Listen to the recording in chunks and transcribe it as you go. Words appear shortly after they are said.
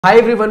Hi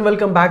everyone,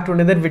 welcome back to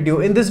another video.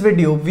 In this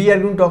video, we are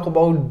going to talk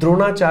about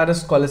Dronacharya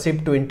Scholarship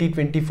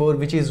 2024,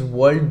 which is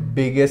world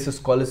biggest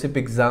scholarship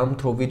exam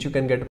through which you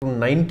can get up to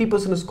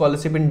 90%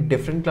 scholarship in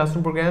different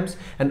classroom programs,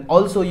 and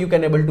also you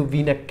can able to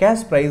win a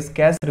cash prize,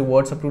 cash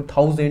rewards up to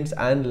thousands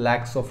and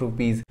lakhs of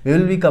rupees. We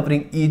will be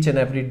covering each and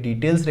every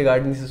details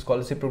regarding this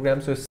scholarship program,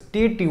 so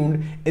stay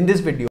tuned in this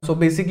video. So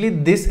basically,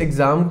 this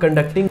exam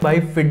conducting by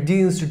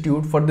FIITJEE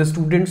Institute for the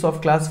students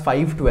of class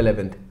 5 to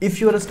 11th. If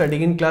you are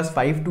studying in class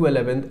 5 to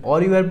 11th,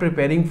 or you are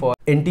preparing for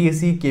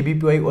NTSC,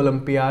 KBPI,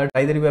 Olympiad,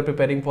 either you are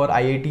preparing for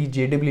IIT,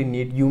 JEE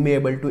NEET, you may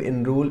able to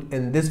enroll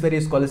in this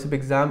very scholarship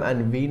exam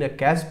and win a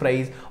cash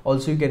prize.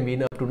 Also, you can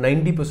win up to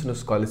 90% of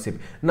scholarship.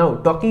 Now,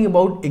 talking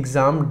about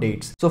exam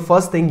dates. So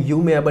first thing,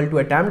 you may able to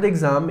attempt the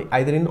exam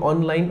either in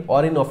online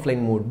or in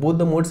offline mode. Both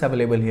the modes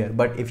available here.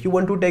 But if you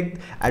want to take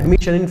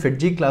admission in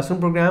FIITJEE classroom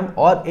program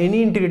or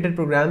any integrated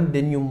program,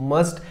 then you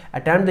must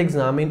attempt the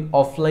exam in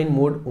offline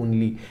mode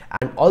only.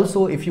 And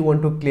also, if you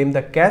want to claim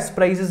the cash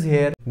prizes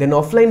here, then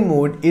offline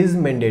mode is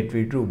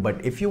mandatory, true.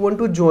 But if you want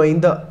to join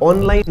the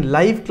online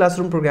live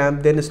classroom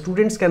program, then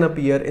students can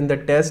appear in the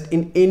test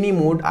in any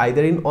mode,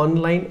 either in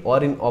online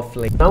or in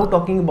offline. Now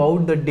talking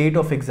about the date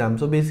of exam.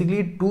 So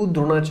basically, 2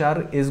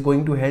 Dronacharya is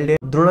going to held here.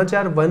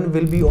 Dronacharya 1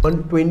 will be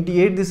on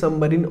 28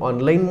 December in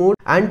online mode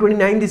and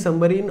 29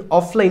 December in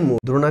offline mode.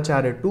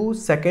 Dronacharya 2,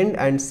 2nd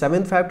and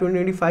 7th Feb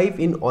 2025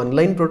 in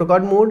online protocol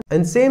mode,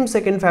 and same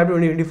 2nd Feb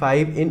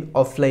 2025 in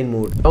offline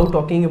mode. Now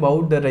talking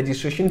about the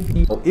registration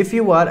fee. If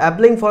you are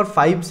applying for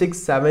 5, 6,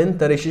 7,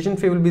 the registration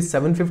fee will be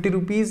 750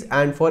 rupees,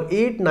 and for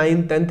 8,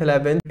 9, 10th,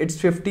 11th,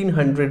 it's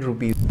 1500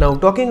 rupees. Now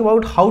talking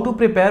about how to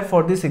prepare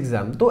for this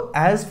exam. So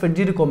as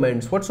FIITJEE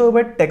recommends,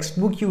 whatsoever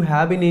textbook you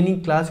have in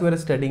any class you are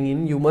studying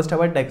in, you must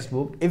have a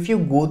textbook. If you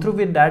go through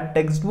with that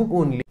textbook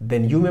only,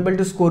 then you may be able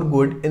to score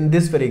good in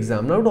this very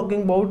exam. Now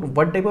talking about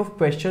what type of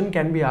question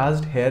can be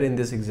asked here in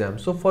this exam.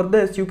 So for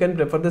this, you can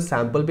prefer the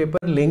sample paper,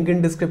 link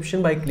in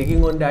description. By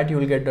clicking on that, you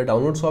will get the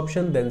downloads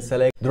option, then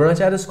select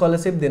Dronacharya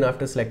Scholarship. Then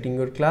after selecting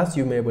your class,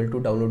 you may be able to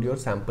download your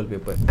sample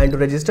paper. And to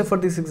register for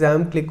this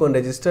exam, click on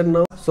register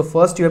now. So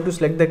first you have to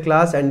select the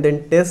class and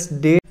then test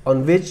date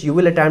on which you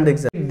will attempt the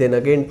exam. Then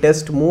again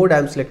test mode, I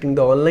am selecting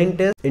the online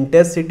test. In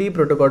test city,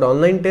 protocol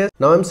online test.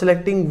 Now I am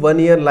selecting 1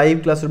 year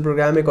live classroom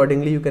program.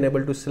 Accordingly, you can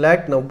able to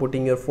select. Now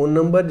putting your phone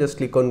number, just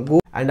click on go.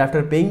 And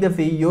after paying the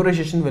fee, your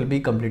registration will be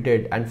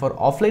completed. And for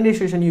offline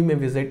registration, you may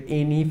visit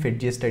any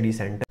FIITJEE study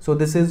center. So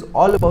this is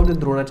all about the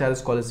Dronacharya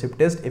scholarship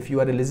test. If you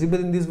are eligible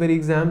in this very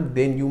exam,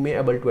 then you may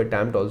able to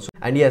attempt also.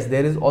 And yes,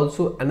 there is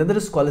also another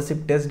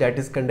scholarship test that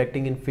is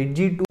conducting in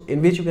FIITJEE too,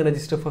 in which you can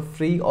register for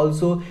free.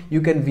 Also,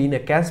 you can win a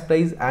cash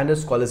prize and a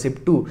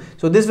scholarship too.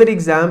 So this very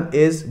exam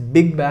is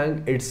Big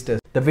Bang It's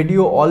Test. The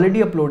video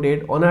already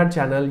uploaded on our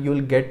channel. You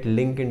will get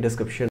link in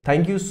description.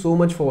 Thank you so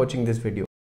much for watching this video.